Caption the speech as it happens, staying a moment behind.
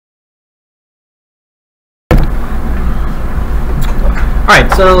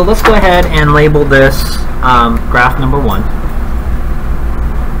Alright, so let's go ahead and label this graph number 1.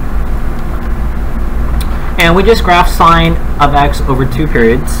 And we just graph sine of x over 2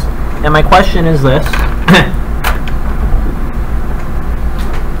 periods. And my question is this.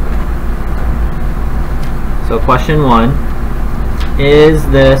 So question 1, is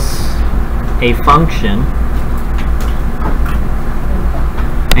this a function?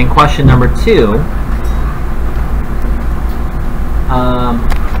 And question number 2,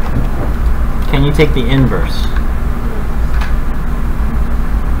 can you take the inverse?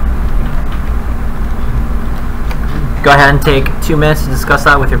 Go ahead and take 2 minutes to discuss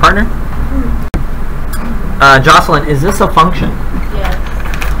that with your partner. Jocelyn, is this a function? Yes.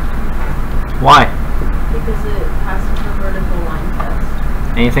 Why? Because it passes the vertical line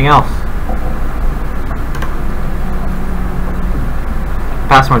test. Anything else?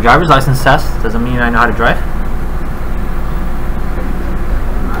 Pass my driver's license test doesn't mean I know how to drive.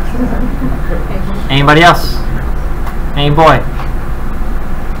 Anybody else? Any boy?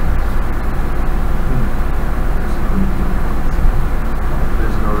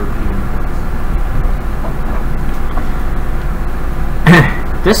 There's no repeating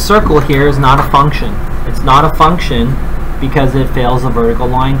points. This circle here is not a function. It's not a function because it fails the vertical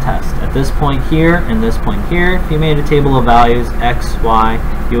line test. At this point here and this point here, if you made a table of values, x, y,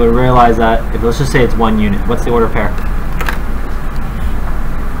 you would realize that, if let's just say it's 1 unit. What's the order pair?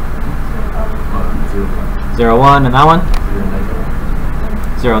 0, 1, and that one?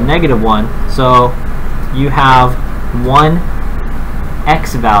 0, negative 1. So you have 1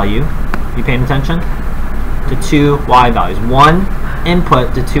 x value, you paying attention? To 2 y values. 1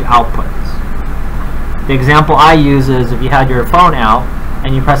 input to 2 outputs. The example I use is if you had your phone out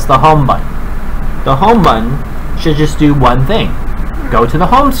and you press the home button. The home button should just do one thing. Go to the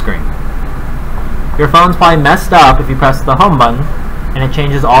home screen. Your phone's probably messed up if you press the home button and it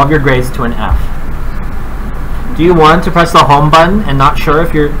changes all of your grades to an F. Do you want to press the home button and not sure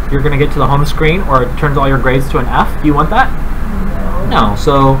if you're going to get to the home screen or it turns all your grades to an F? Do you want that? No.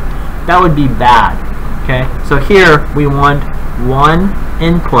 So that would be bad. Okay. So here we want 1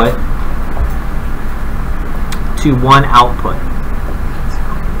 input to 1 output.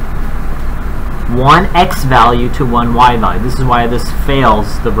 1 x value to 1 y value. This is why this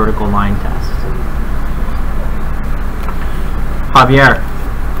fails the vertical line test. Javier,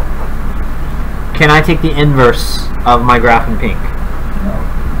 can I take the inverse of my graph in pink? No.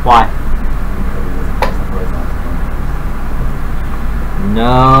 Why?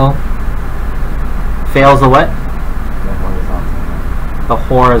 No. Fails the what? The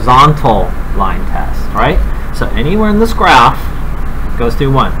horizontal line test, right? So anywhere in this graph goes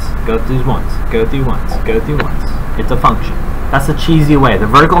through once, go through once, go through once, go through once. It's a function. That's the cheesy way. The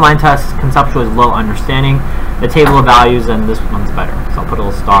vertical line test conceptually is low understanding. The table of values, and this one's better. So I'll put a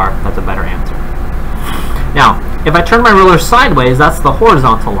little star. That's a better answer. Now, if I turn my ruler sideways, that's the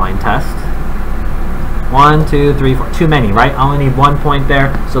horizontal line test. 1, 2, 3, 4. Too many, right? I only need 1 point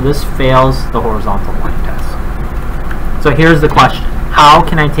there. So this fails the horizontal line test. So here's the question. How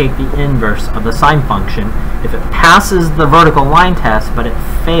can I take the inverse of the sine function if it passes the vertical line test but it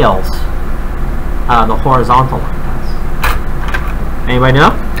fails the horizontal line test? Anybody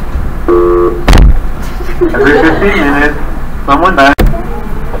know? Every 15 minutes, someone dies.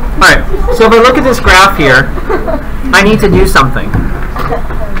 Alright, so if I look at this graph here, I need to do something.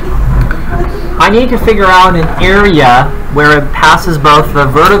 I need to figure out an area where it passes both the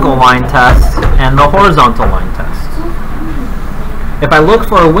vertical line test and the horizontal line test. If I look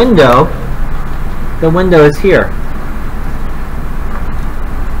for a window, the window is here.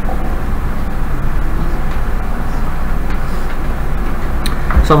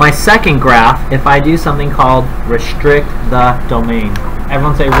 So my second graph, if I do something called restrict the domain.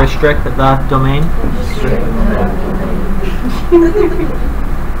 Everyone say restrict the domain.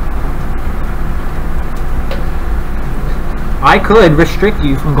 I could restrict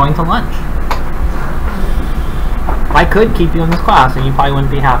you from going to lunch. I could keep you in this class and you probably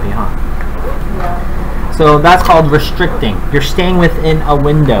wouldn't be happy, huh? Yeah. So that's called restricting. You're staying within a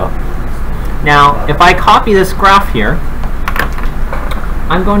window. Now, if I copy this graph here,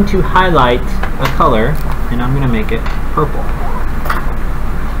 I'm going to highlight a color and I'm going to make it purple.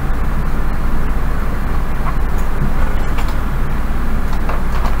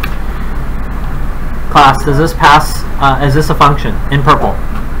 Class, does this pass, is this a function in purple?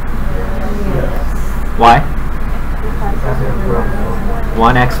 Yes. Why?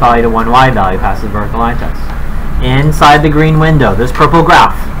 1 x value to 1 y value passes the vertical line test. Inside the green window, this purple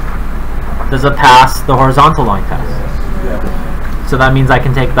graph, does it pass the horizontal line test? So that means I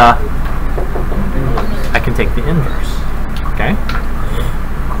can take the inverse. Okay?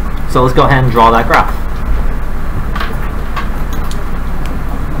 So let's go ahead and draw that graph.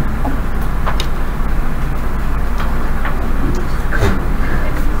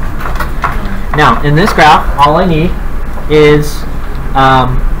 Now, in this graph, all I need is,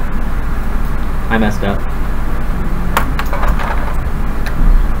 I messed up.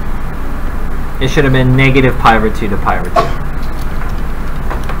 It should have been negative pi over 2 to pi over 2.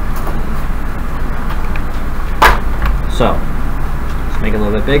 So, let's make it a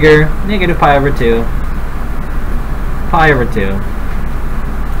little bit bigger. Negative pi over 2, pi over 2.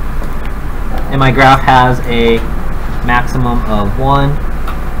 And my graph has a maximum of 1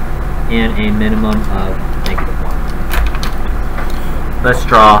 and a minimum of negative 1. Let's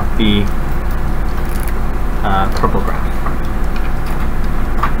draw the purple graph.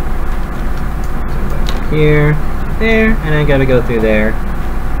 Here, there, and I gotta go through there.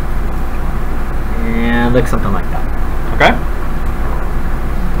 And look something like that. Okay?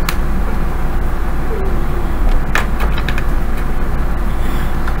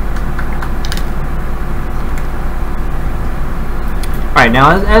 Alright,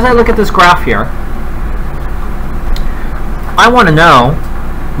 now as I look at this graph here, I want to know,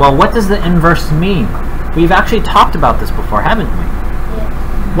 well, what does the inverse mean? We've actually talked about this before, haven't we?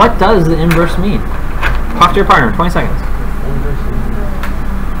 Yes. What does the inverse mean? Talk to your partner, 20 seconds.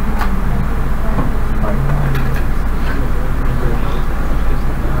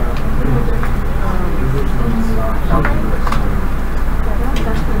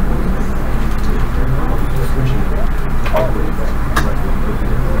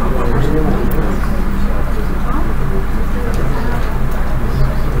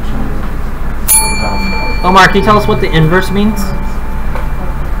 Omar, can you tell us what the inverse means?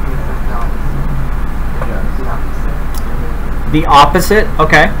 The opposite,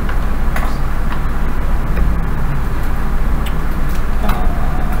 okay.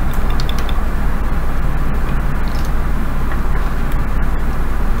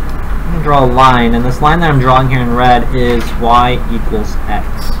 I'm going to draw a line, and this line that I'm drawing here in red is y equals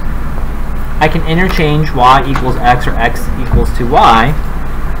x. I can interchange y equals x or x equals to y.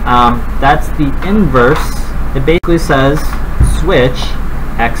 That's the inverse. It basically says switch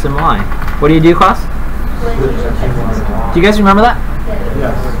x and y. What do you do, class? Do you guys remember that?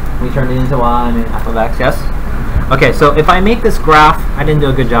 Yes. We turned it into y and f of x, yes? Okay, so if I make this graph, I didn't do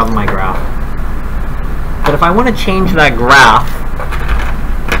a good job of my graph. But if I want to change that graph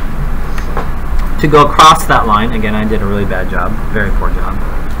to go across that line, again, I did a really bad job, very poor job.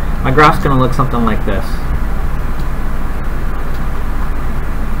 My graph's going to look something like this.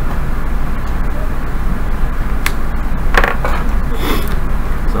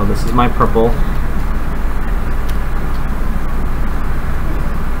 So this is my purple.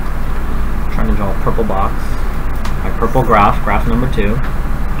 I'm trying to draw a purple box. My purple graph, graph number 2.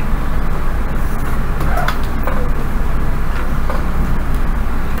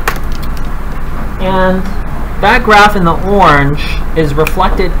 And that graph in the orange is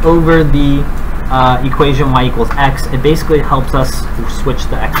reflected over the equation y equals x. It basically helps us switch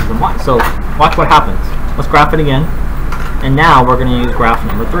the x's and y. So watch what happens. Let's graph it again. And now we're going to use graph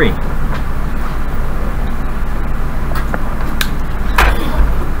number 3.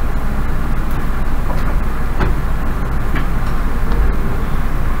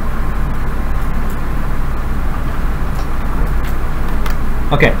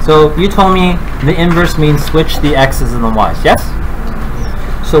 Okay, so you told me the inverse means switch the x's and the y's, yes?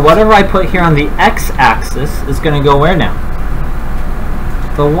 So whatever I put here on the x-axis is going to go where now?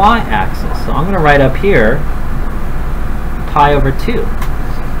 The y-axis. So I'm going to write up here pi over 2.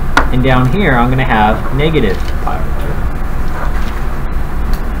 And down here I'm going to have negative pi over 2.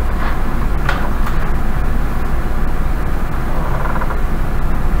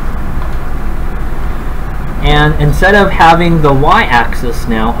 And instead of having the y-axis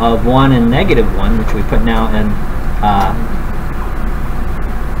now of 1 and negative 1, which we put now in,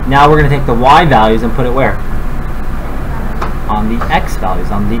 now we're going to take the y values and put it where? On the x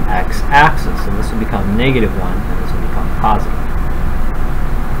values, on the x-axis. So this will become negative 1, and this will become positive.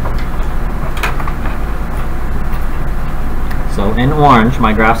 So in orange,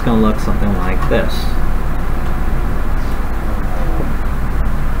 my graph's going to look something like this.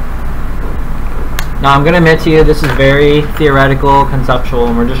 Now I'm going to admit to you, this is very theoretical, conceptual,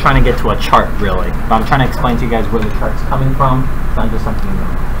 and we're just trying to get to a chart, really. But I'm trying to explain to you guys where the chart's coming from. It's not just something you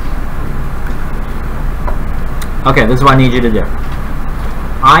know. Okay, this is what I need you to do.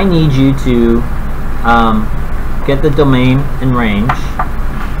 I need you to get the domain and range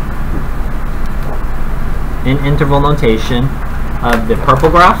in interval notation of the purple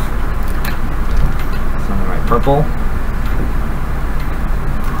graph. So I'm going to write purple.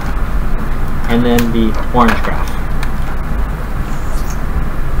 and then the orange graph.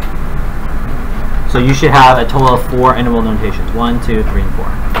 So you should have a total of 4 interval notations. 1, 2, 3, and 4.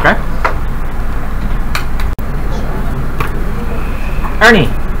 Okay? Ernie,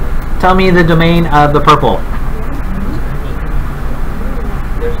 tell me the domain of the purple.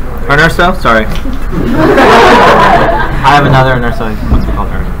 Ernesto? Sorry. I have another Ernesto. He must be called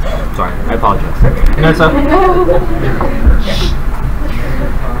Ernie. Sorry, I apologize. Ernesto?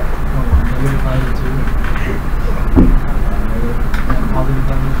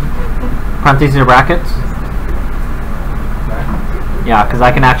 Parentheses or brackets? Yeah, because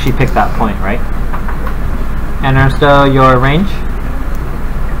I can actually pick that point, right? And Ernesto, your range?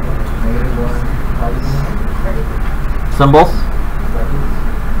 Symbols?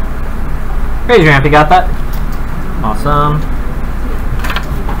 Raise your hand if you got that. Awesome.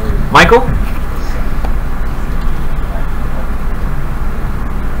 Michael?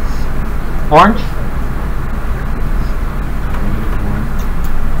 Orange?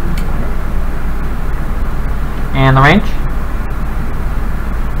 And the range?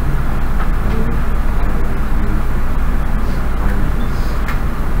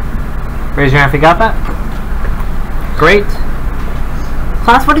 Raise your hand if you got that. Great.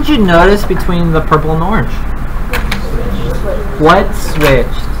 Class, what did you notice between the purple and the orange? What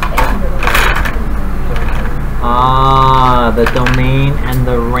switched? Ah, the domain and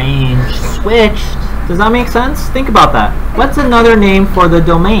the range switched. Does that make sense? Think about that. What's another name for the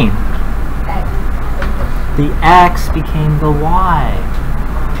domain? The X became the Y,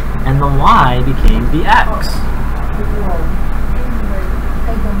 and the Y became the X.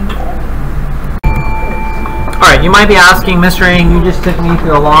 Alright, you might be asking, Mr. Ng, you just took me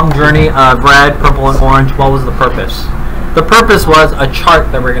through a long journey of red, purple, and orange. What was the purpose? The purpose was a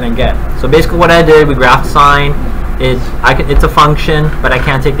chart that we're going to get. So basically what I did, we graphed sine. It's a function, but I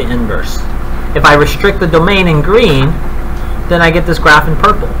can't take the inverse. If I restrict the domain in green, then I get this graph in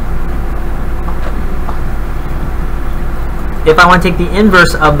purple. If I want to take the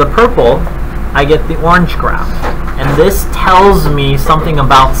inverse of the purple, I get the orange graph. And this tells me something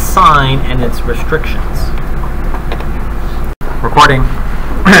about sine and its restrictions. Recording.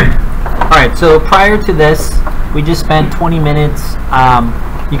 Alright, so prior to this, we just spent 20 minutes.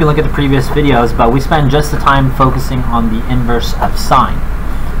 You can look at the previous videos, but we spent just the time focusing on the inverse of sine.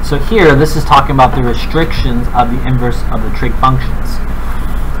 So here, this is talking about the restrictions of the inverse of the trig functions.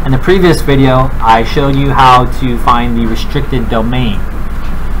 In the previous video, I showed you how to find the restricted domain.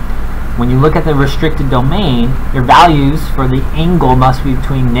 When you look at the restricted domain, your values for the angle must be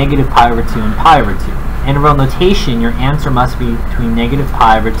between negative pi over 2 and pi over 2. Interval notation, your answer must be between negative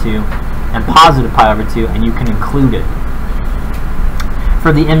pi over 2 and positive pi over 2, and you can include it.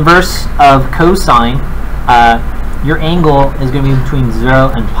 For the inverse of cosine, your angle is going to be between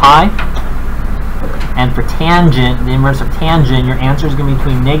 0 and pi. And for tangent, the inverse of tangent, your answer is going to be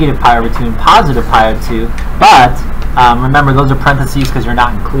between negative pi over 2 and positive pi over 2. But remember, those are parentheses because you're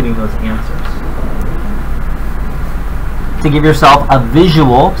not including those answers. To give yourself a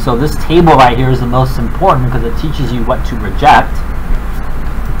visual, so this table right here is the most important because it teaches you what to reject.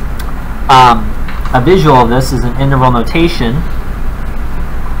 A visual of this is an interval notation.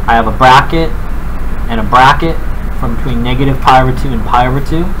 I have a bracket and a bracket from between negative pi over 2 and pi over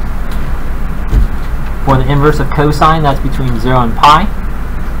 2. For the inverse of cosine, that's between 0 and pi.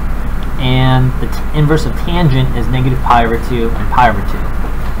 And the inverse of tangent is negative pi over 2 and pi over 2.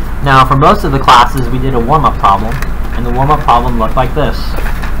 Now, for most of the classes, we did a warm-up problem. And the warm-up problem looked like this.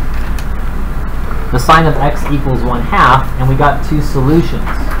 The sine of x equals 1/2, and we got 2 solutions.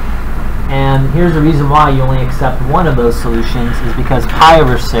 And here's the reason why you only accept one of those solutions is because pi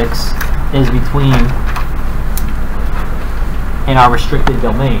over 6 is between, in our restricted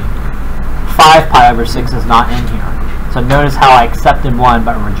domain. 5 pi over 6 is not in here. So notice how I accepted one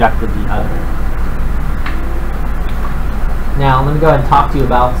but rejected the other. Now let me go ahead and talk to you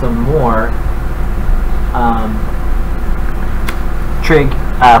about some more trig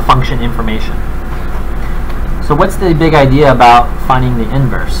function information. So what's the big idea about finding the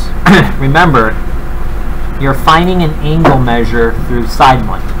inverse? Remember, you're finding an angle measure through side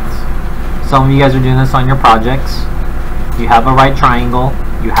lengths. Some of you guys are doing this on your projects. You have a right triangle,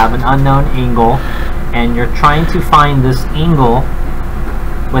 you have an unknown angle, and you're trying to find this angle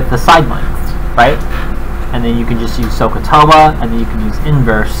with the side lengths, right? And then you can just use SOHCAHTOA, and then you can use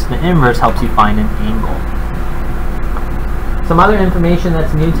inverse. The inverse helps you find an angle. Some other information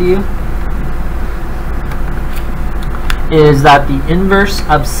that's new to you is that the inverse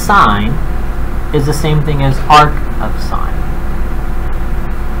of sine is the same thing as arc of sine.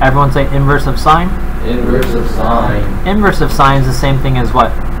 Everyone say inverse of sine? Inverse of sine. Inverse of sine is the same thing as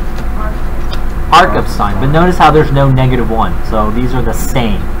what? arc of sine. But notice how there's no -1, so these are the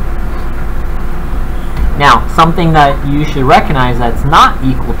same. Now, something that you should recognize that's not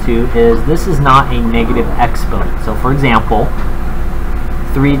equal to is this is not a negative exponent. So for example,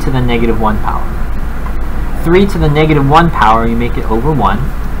 3 to the -1 power. 3 to the -1 power, you make it over 1.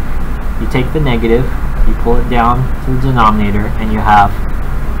 You take the negative, you pull it down to the denominator, and you have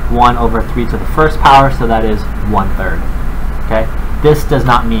 1 over 3 to the first power, so that is 1/3. Okay? This does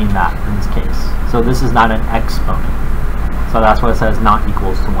not mean that in this case. So this is not an exponent. So that's what it says not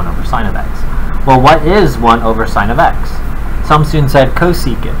equals to 1 over sine of x. Well, what is 1 over sine of x? Some students said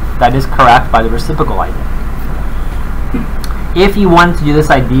cosecant. That is correct by the reciprocal idea. If you wanted to do this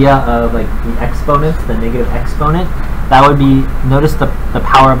idea of like the exponents, the negative exponent, that would be, notice the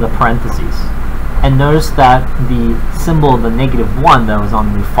power of the parentheses. And notice that the symbol of the -1 though is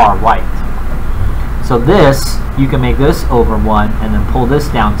on the far right. So this, you can make this over 1 and then pull this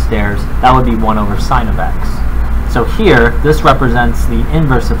downstairs. That would be 1 over sine of x. So here, this represents the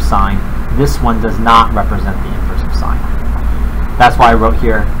inverse of sine. This one does not represent the inverse of sine. That's why I wrote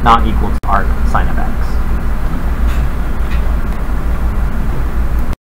here not equal to arc sine of x.